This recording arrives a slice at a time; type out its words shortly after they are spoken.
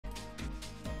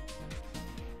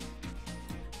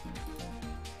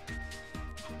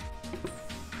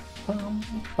Bum,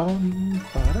 bum,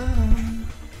 ba-da-dum.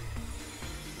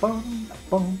 Bum,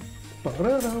 bum,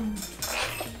 ba-da-dum.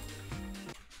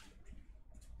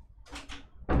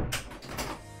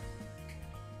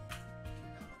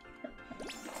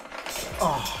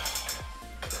 Oh.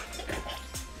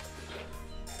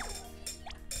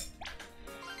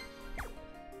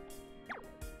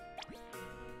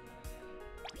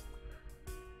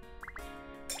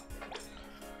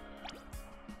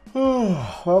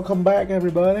 Oh, welcome back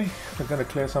everybody. We're gonna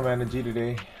clear some energy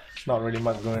today. It's not really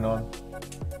much going on.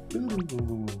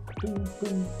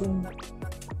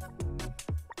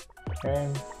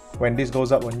 And when this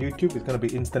goes up on YouTube, it's gonna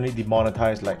be instantly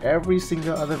demonetized like every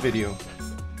single other video.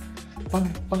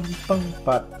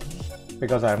 But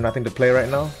because I have nothing to play right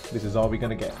now, this is all we're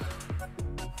gonna get.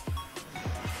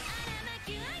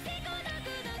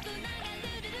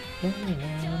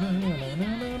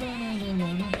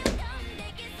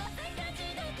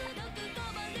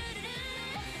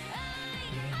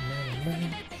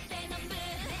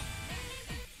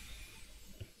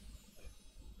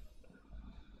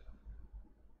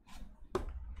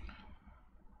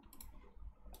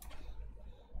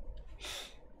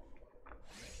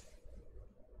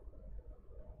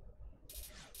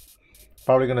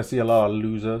 Probably gonna see a lot of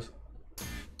losers.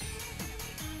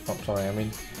 Oh, sorry, I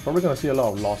mean, probably gonna see a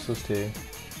lot of losses today.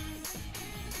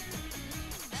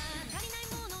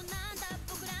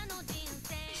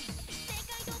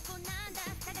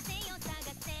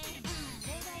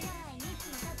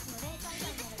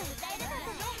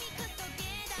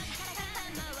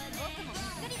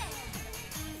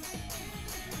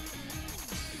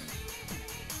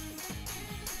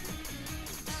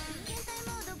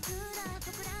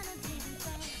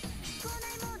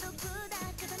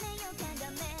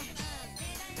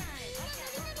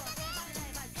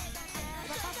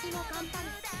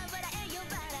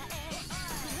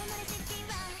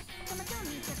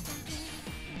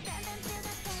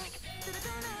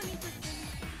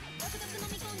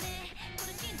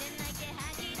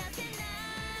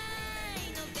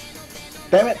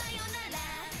 Damn it!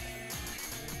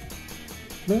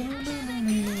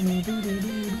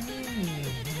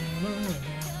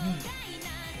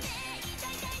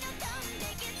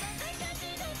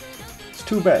 It's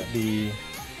too bad the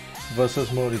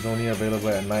versus mode is only available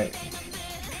at night.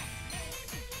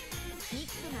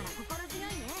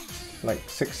 Like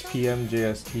 6 PM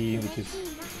JST, which is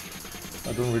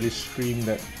I don't really stream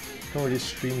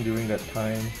during that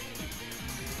time.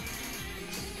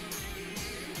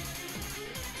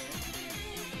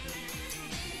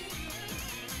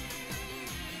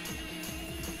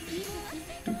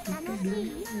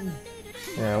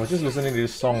 Yeah, I was just listening to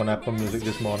this song on Apple Music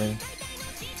this morning.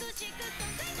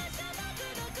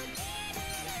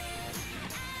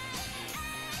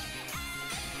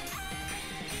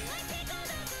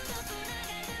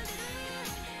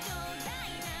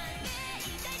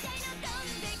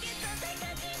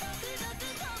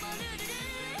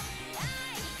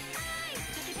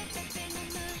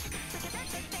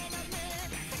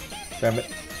 Damn it.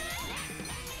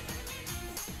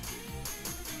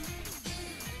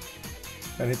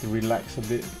 I need to relax a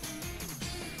bit.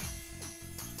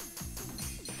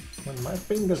 When my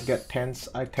fingers get tense,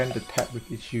 I tend to tap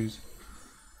with issues.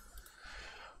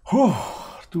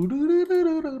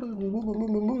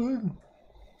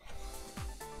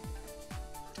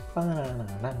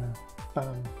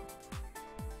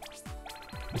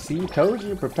 See, told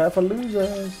you, prepare for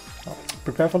losers.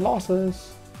 Prepare for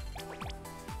losses.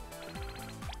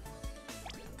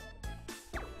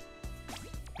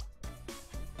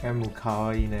 Em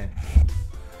kawaii ne.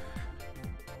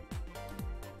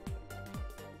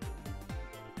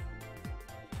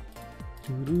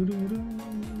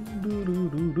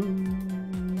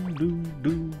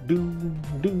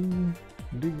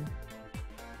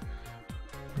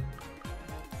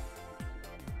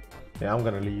 Yeah, I'm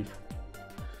gonna leave.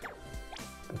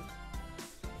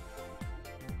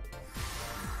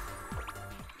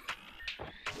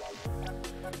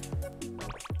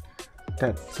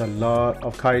 That's a lot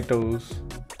of Kaitos.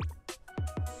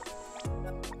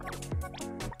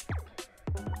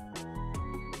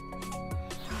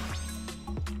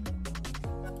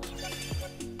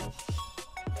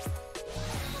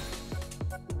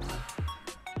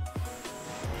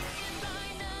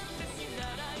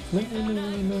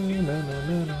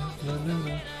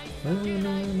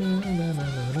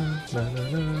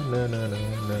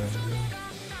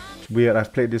 Weird,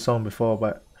 I've played this song before,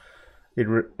 but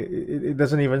it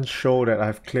doesn't even show that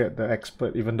I've cleared the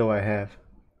expert, even though I have.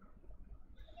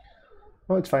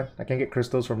 Oh, it's fine. I can get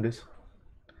crystals from this.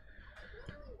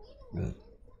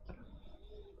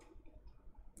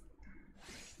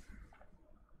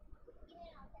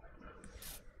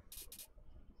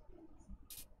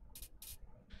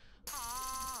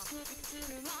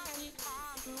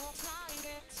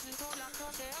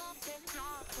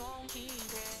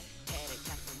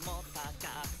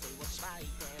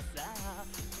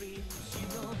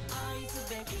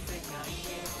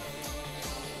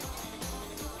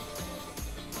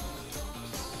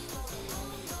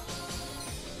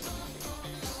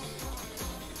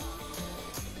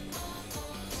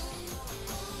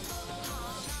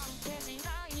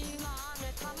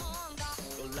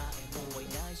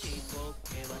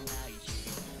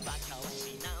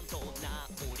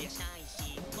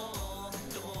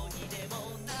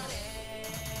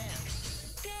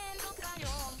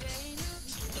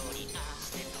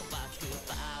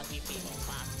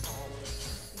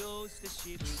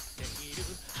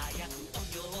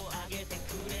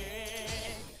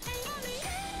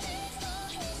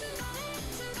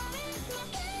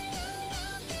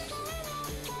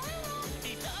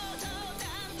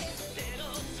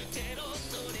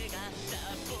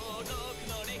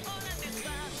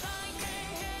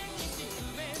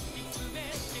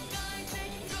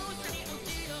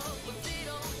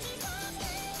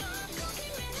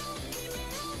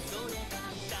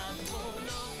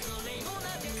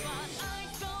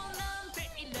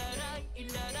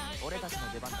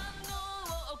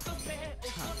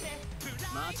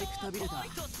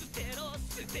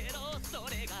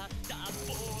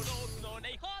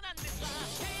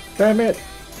 Damn it!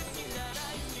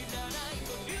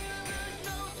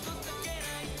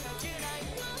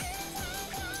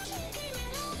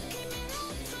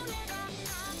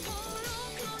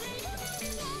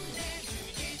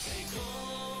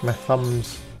 My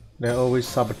thumbs, they're always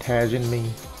sabotaging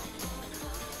me.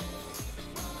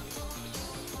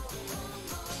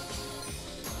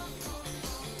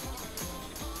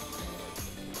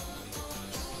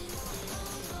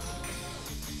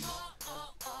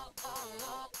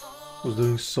 Was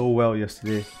doing so well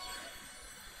yesterday.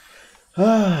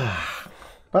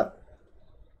 But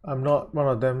I'm not one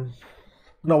of them.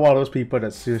 Not one of those people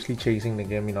that's seriously chasing the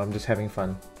game, you know, I'm just having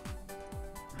fun.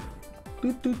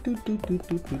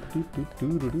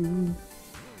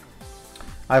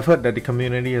 I've heard that the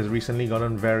community has recently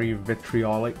gotten very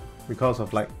vitriolic because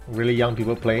of like really young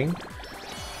people playing.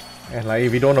 And like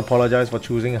if you don't apologize for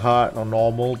choosing hard or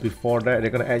normal before that,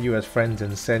 they're gonna add you as friends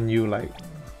and send you like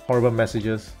horrible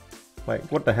messages. Like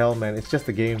what the hell, man, it's just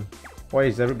a game. Why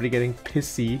is everybody getting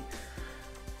pissy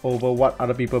over what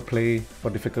other people play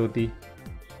for difficulty?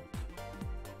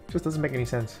 Just doesn't make any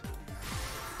sense.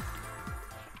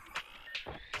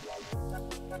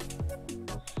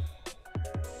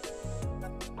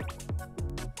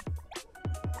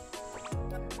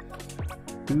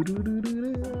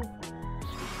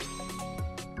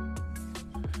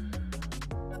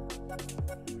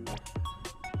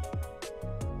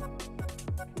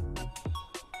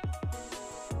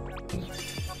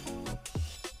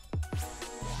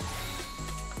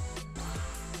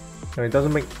 And it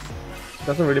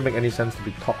doesn't really make any sense to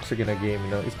be toxic in a game, you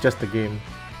know, it's just a game.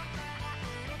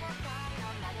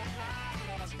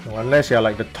 No, unless you're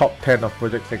like the top 10 of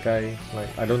Project Sekai,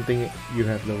 like I don't think you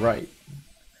have the right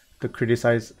to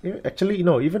criticize. Actually, you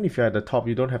know, even if you're at the top,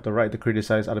 you don't have the right to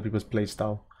criticize other people's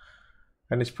playstyle.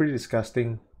 And it's pretty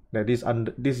disgusting that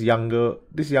this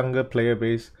younger player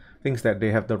base thinks that they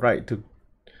have the right to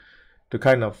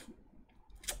kind of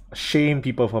shame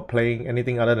people for playing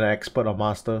anything other than expert or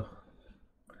master.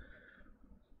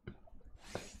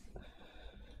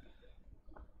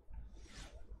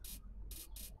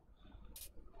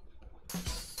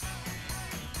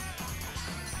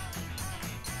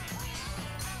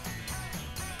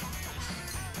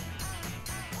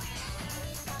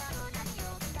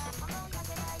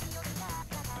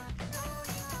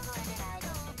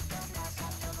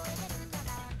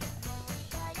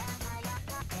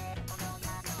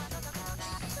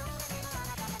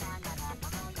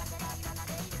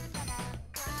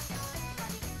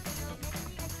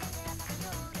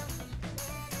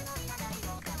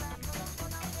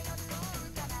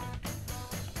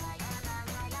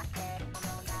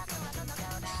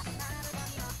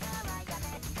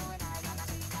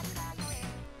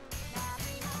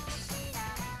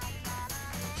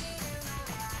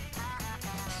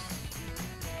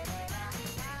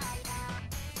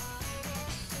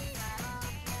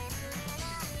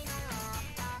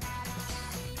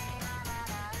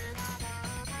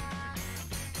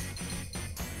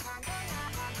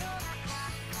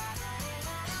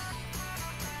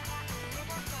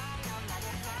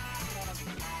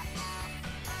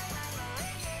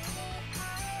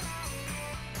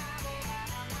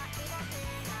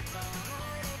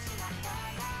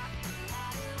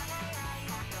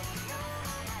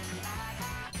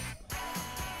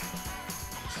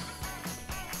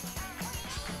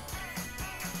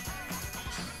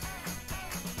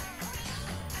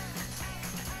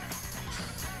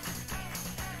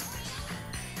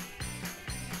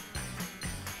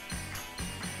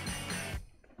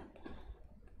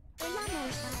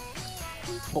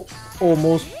 Oh,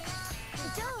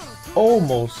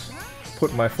 almost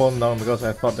put my phone down because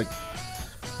I thought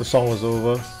the song was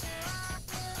over.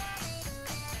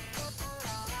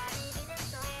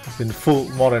 I've been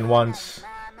fooled more than once.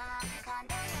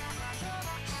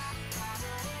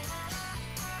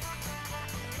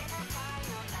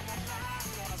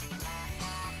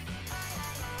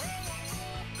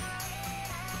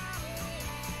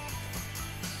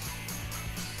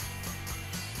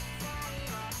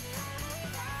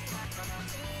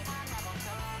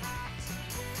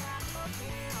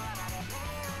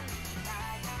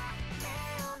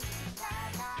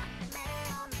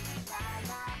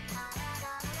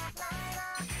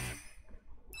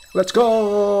 Let's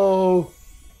go!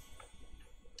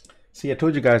 See, I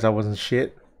told you guys I wasn't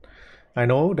shit. I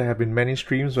know there have been many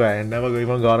streams where I never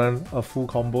even gotten a full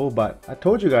combo, but I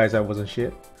told you guys I wasn't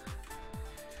shit.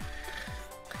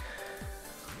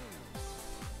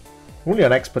 Only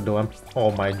an expert though,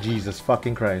 oh my Jesus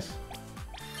fucking Christ.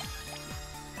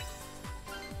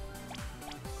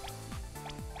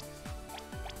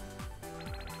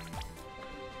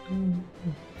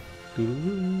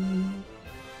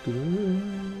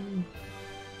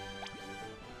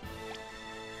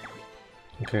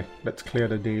 Okay, let's clear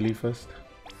the daily first.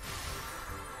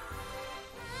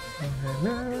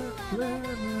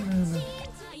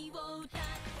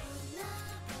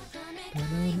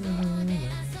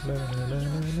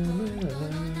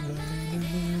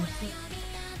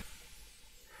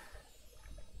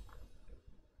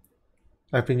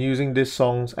 I've been using this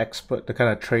song's expert to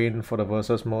kind of train for the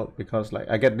versus mode because like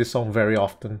I get this song very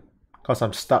often because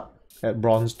I'm stuck at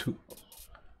bronze 2.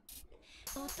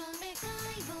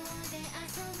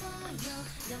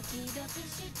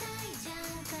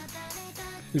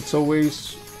 It's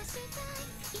always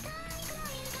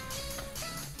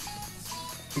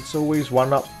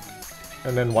one up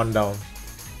and then one down.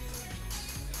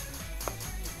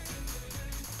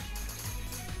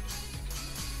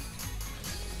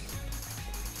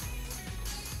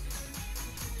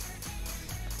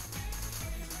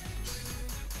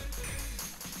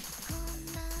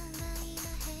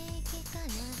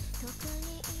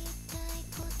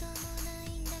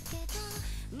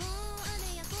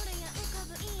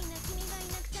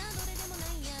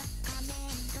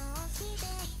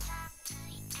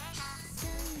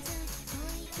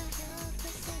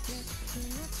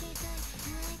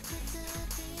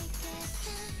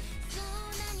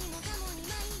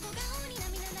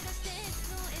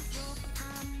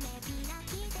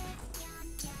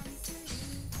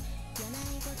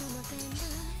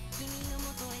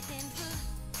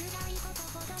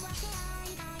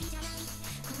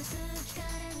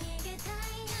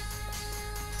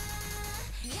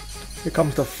 Here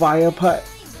comes the fire part.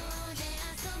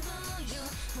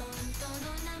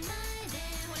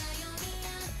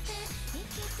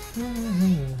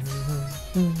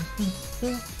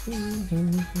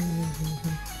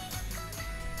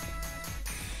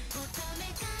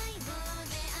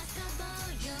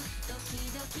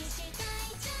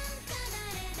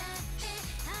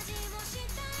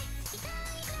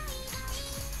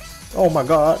 Oh my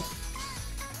god.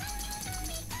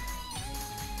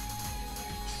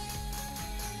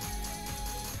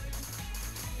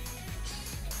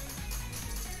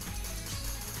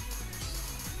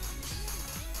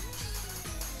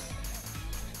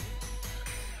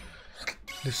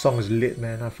 This song is lit,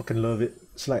 man. I fucking love it.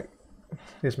 It's like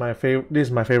this is my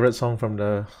favorite song from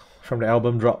the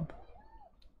album drop.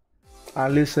 I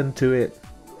listened to it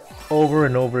over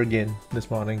and over again this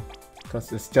morning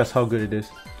because it's just how good it is.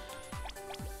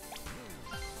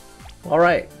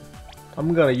 Alright,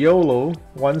 I'm gonna YOLO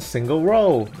one single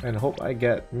roll and hope I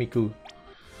get Miku.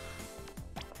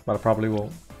 But I probably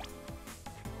won't.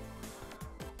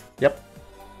 Yep.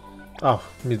 Oh,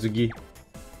 Mizugi.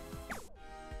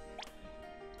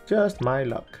 Just my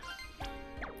luck.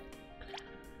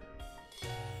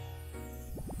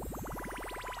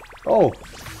 Oh,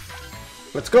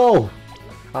 let's go!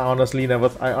 I honestly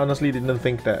didn't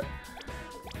think that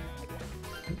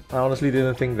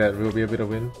we'll be able to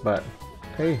win, but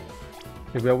hey,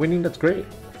 if we are winning, that's great.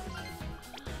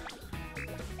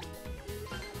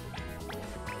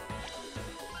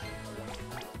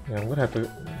 Yeah, I'm gonna have to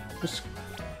just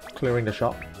clearing the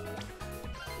shop.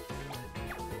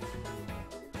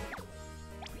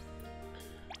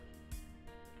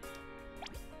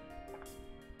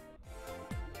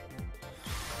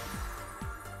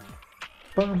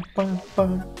 Bum, bum,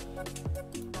 bum.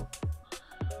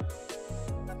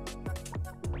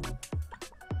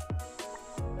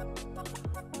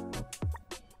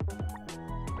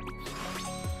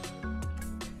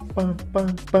 Bum,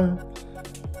 bum, bum.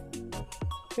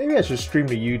 Maybe I should stream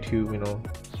to YouTube, you know.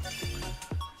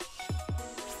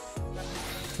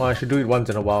 Well, I should do it once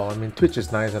in a while. I mean, Twitch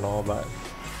is nice and all, but...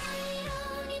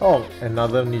 Oh,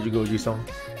 another Nijigoji song.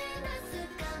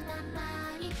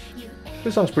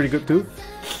 This song's pretty good too.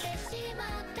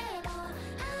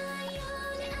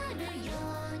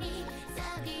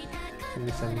 Can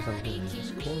you send me something in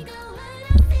Discord?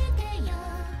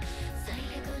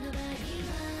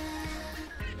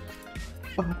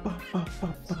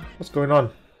 What's going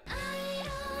on?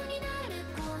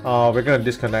 Oh, we're gonna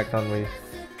disconnect, aren't we?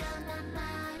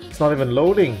 It's not even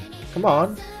loading. Come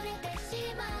on.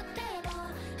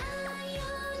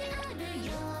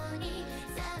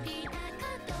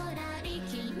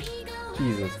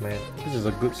 Jesus, man. This is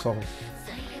a good song.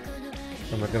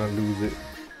 I'm not gonna lose it.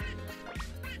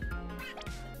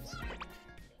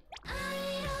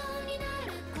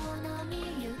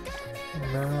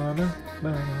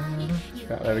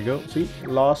 Yeah, there we go. See,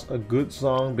 lost a good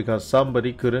song because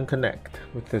somebody couldn't connect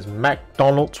with this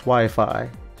McDonald's Wi-Fi.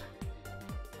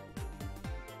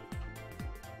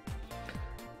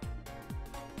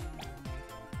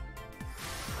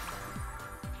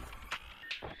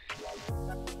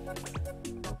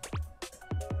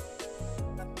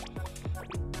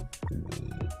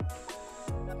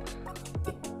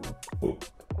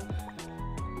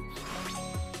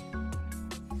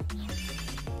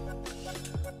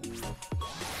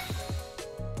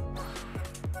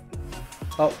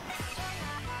 Oh.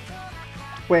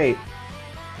 Wait.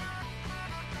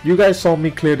 You guys saw me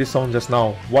clear this song just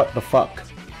now. What the fuck?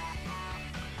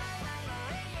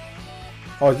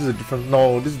 Oh, this is a different...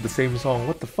 No, this is the same song.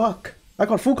 What the fuck? I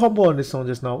got full combo on this song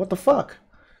just now. What the fuck?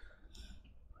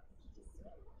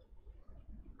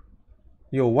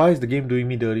 Yo, why is the game doing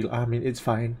me dirty? I mean, it's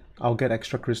fine. I'll get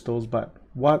extra crystals, but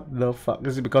what the fuck?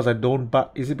 Is it because I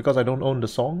don't own the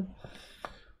song?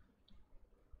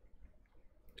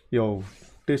 Yo,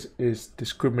 this is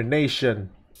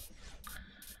discrimination.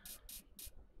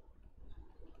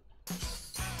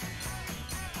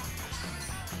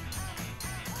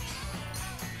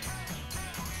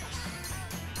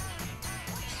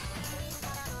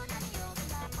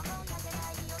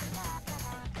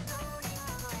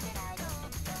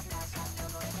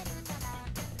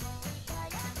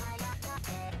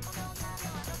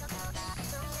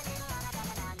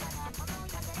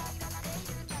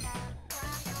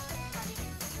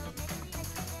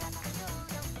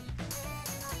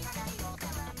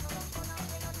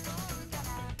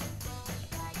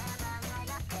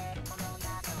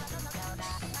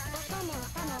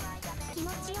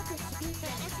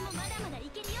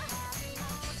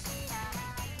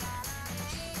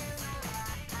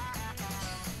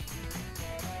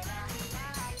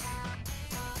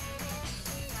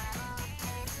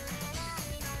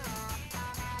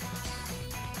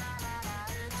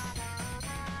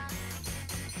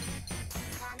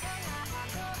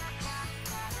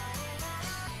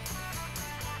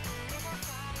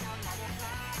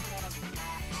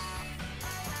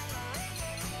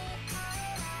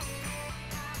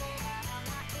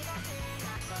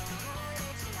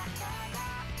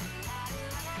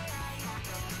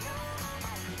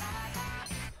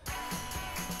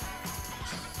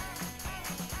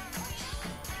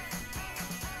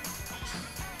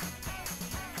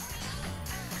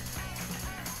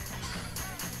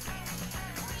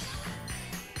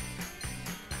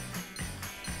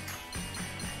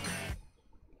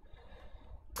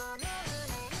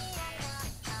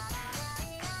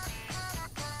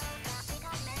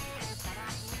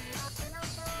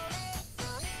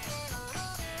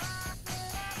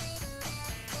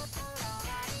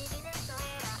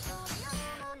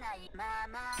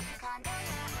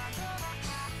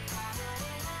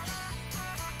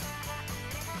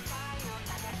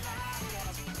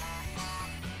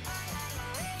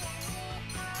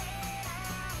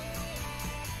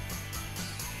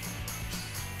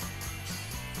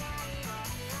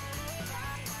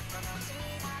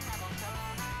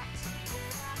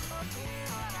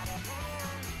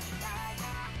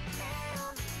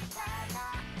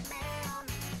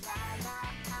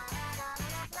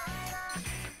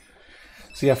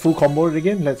 So yeah, full combo it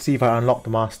again. Let's see if I unlock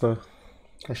the master.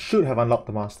 I should have unlocked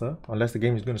the master, unless the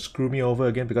game is going to screw me over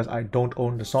again because I don't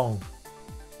own the song.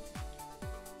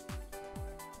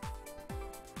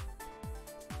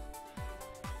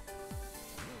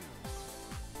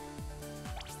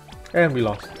 And we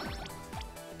lost.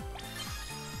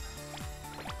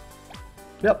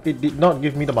 Yep, it did not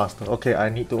give me the master. Okay, I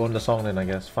need to own the song then, I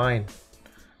guess. Fine.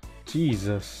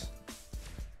 Jesus.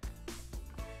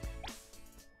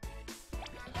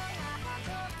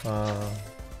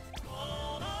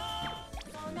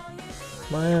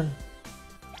 Man.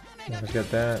 Let's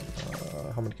get that.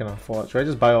 How many can I afford? Should I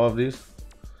just buy all of these?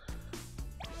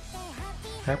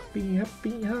 Happy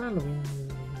Halloween.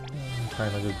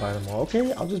 Fine, I'll just buy them all.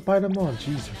 Okay, I'll just buy them all.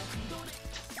 Jesus.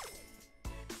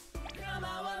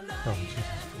 Oh, Jesus.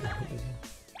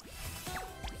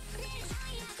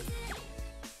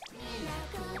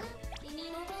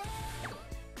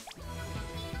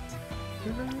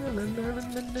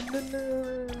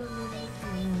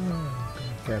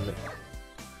 Damn it.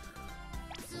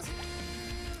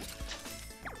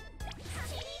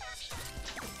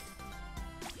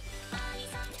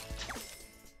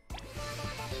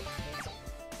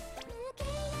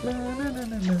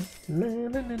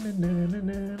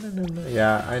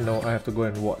 Yeah, I know I have to go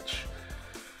and watch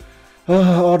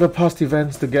all the past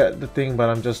events to get the thing, but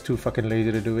I'm just too fucking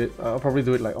lazy to do it. I'll probably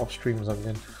do it like off stream or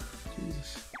something.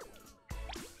 Jesus.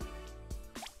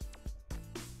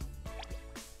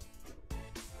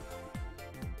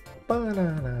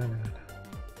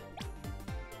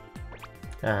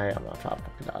 Yeah, I'm not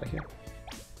fucking out of here.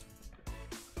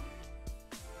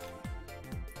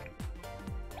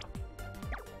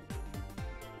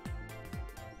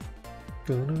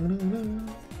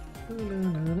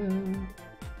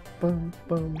 Bum,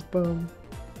 bum, bum.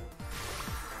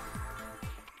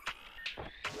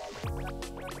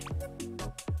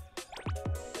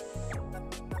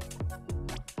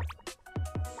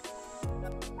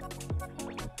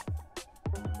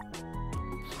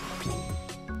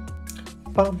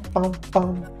 Bum, bum,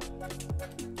 bum.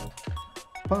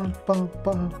 Bum, bum,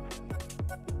 bum.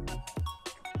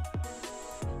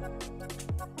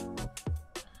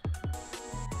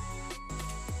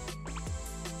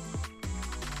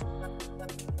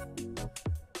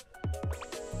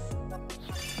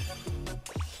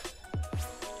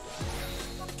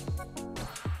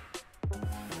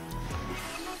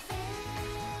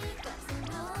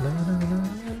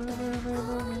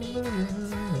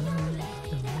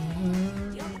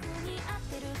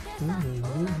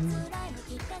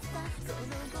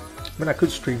 I mean, I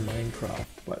could stream Minecraft,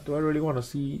 but do I really want to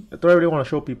see? Do I really want to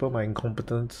show people my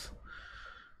incompetence?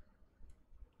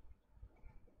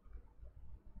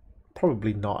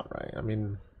 Probably not, right? I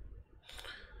mean,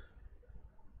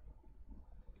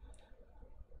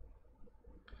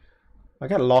 I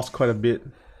get lost quite a bit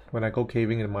when I go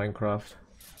caving in Minecraft.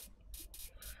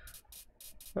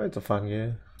 Oh, it's a fun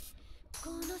game,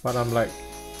 but I'm like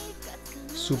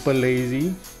super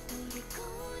lazy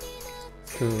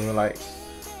to like.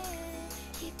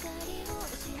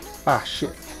 Ah shit.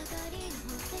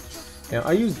 Yeah,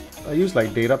 I use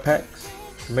like data packs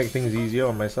to make things easier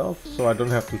on myself, so I don't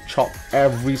have to chop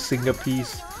every single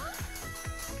piece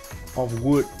of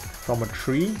wood from a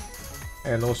tree,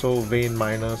 and also vein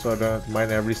miner, so I don't have to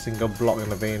mine every single block in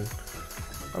the vein.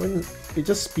 I mean, it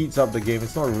just speeds up the game.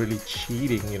 It's not really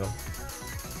cheating, you know.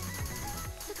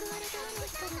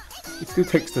 It still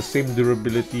takes the same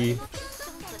durability.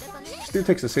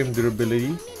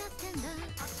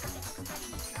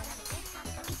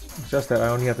 Just that I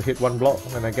only have to hit one block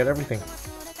and I get everything.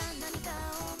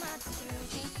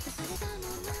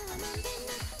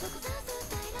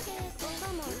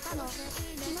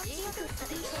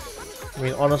 I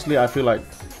mean, honestly, I feel like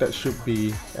that should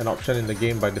be an option in the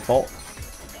game by default.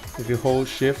 If you hold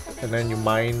shift and then you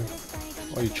mine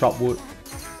or you chop wood,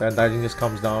 then that just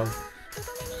comes down.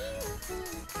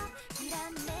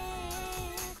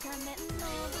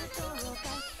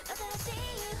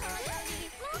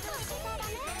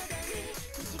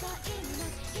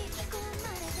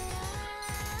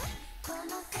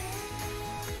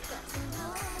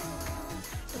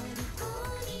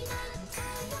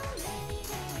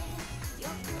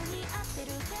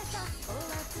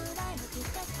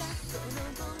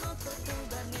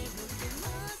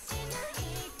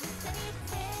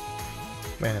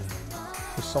 Man,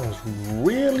 this song's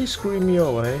really screwing me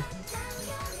over, eh?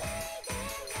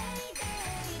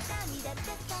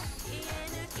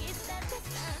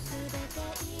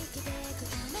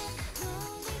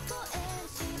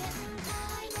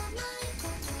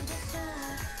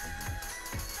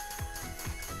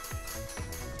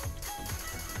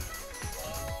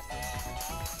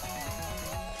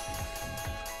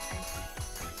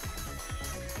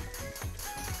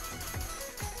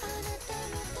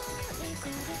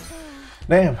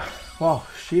 Damn, wow,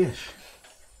 sheesh.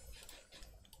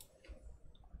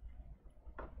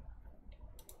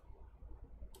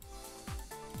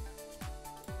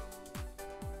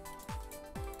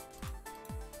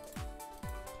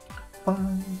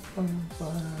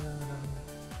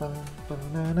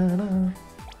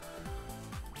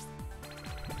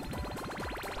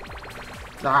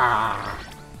 Ah.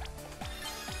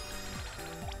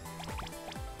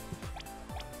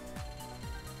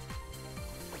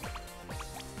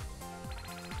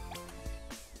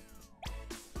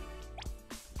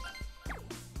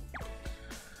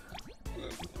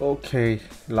 Okay,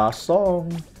 last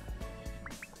song.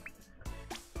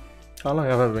 How long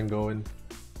have I been going?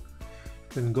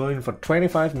 Been going for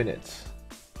 25 minutes.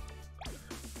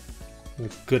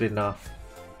 It's good enough.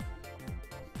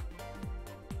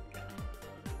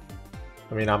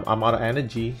 I mean, I'm out of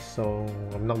energy, so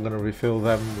I'm not gonna refill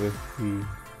them with the.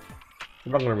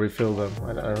 I'm not gonna refill them.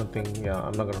 I don't think. Yeah,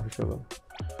 I'm not gonna refill them.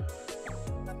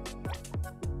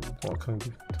 What can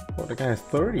give? Oh, the guy has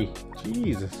 30.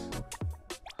 Jesus.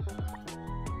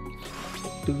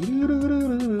 I'm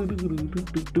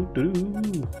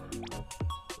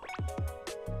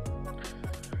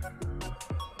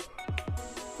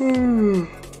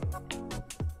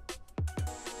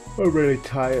really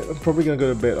tired. I'm probably gonna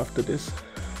go to bed after this.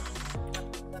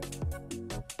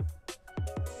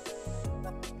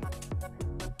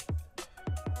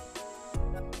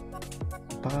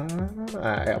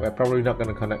 Yeah, we're probably not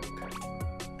gonna connect.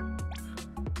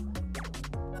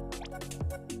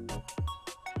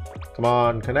 Come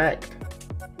on, connect.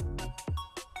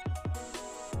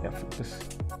 Yeah, fuck this.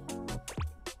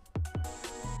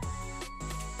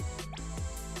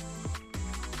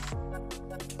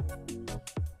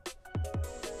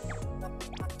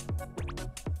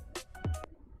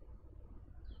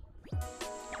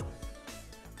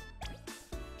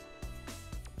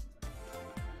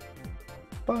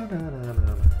 Ba-da-da-da-da.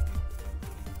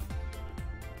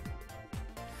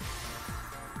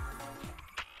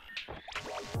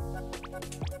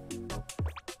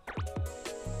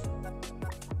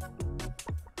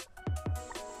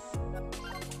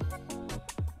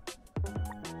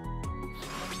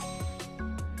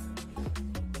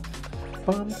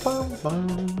 Bum bum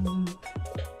bum.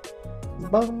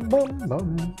 Bum bum bum.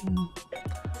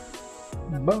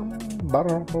 Bum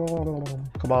bum bum.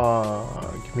 Come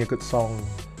on, give me a good song.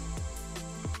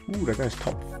 Ooh, that guy's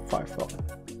top 5 thought.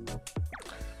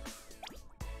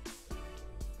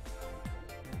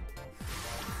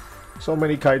 So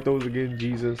many Kaitos again,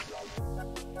 Jesus.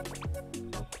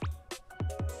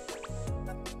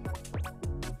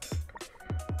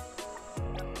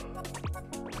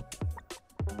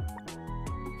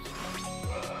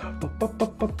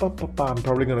 I'm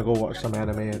probably gonna go watch some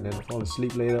anime and then fall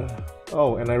asleep later.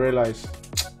 Oh, and I realized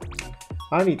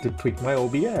I need to tweak my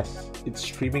OBS. It's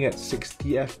streaming at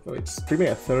 60 it's streaming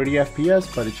at 30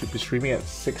 FPS, but it should be streaming at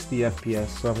 60 FPS,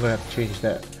 so I'm gonna have to change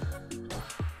that.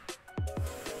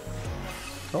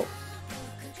 Oh,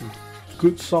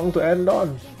 good song to end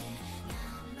on.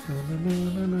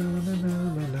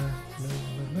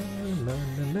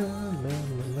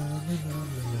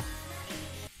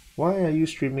 Why are you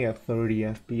streaming at 30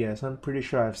 FPS? I'm pretty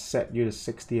sure I've set you to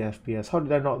 60 FPS. How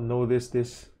did I not know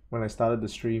this when I started the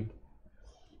stream?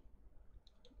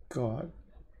 God.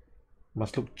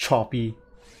 Must look choppy.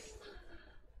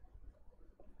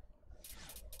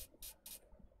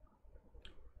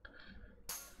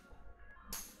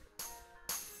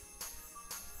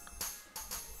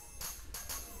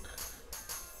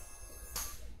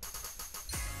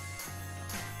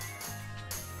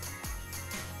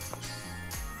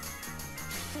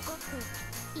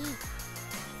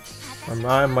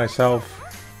 I myself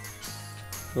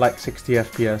like 60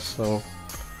 FPS, so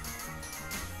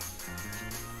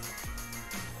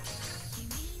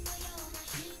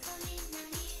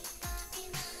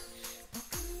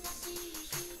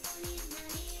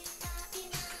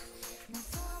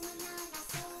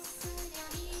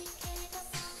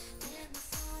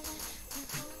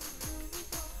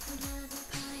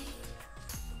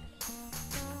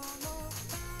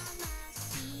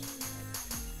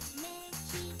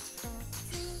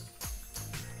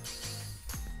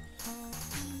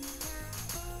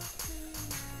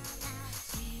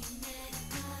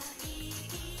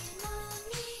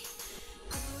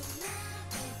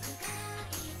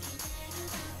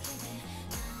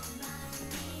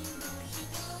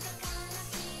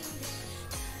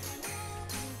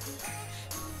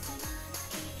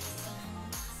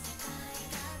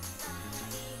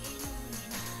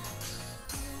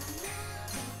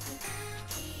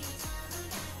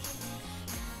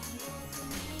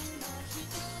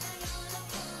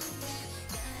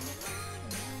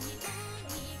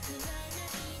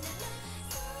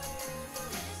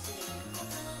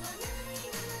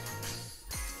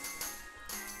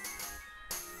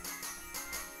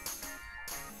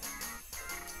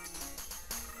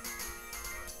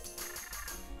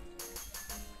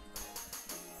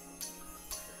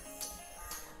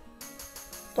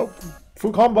oh,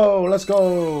 full combo, let's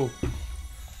go.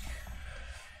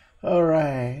 All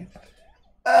right.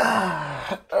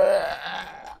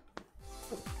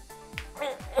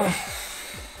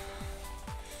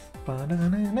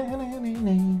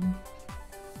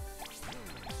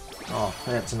 Oh,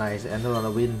 that's nice. Ended on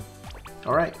a win.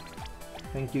 Alright.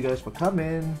 Thank you guys for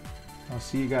coming. I'll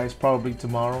see you guys probably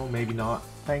tomorrow, maybe not.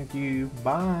 Thank you.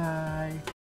 Bye.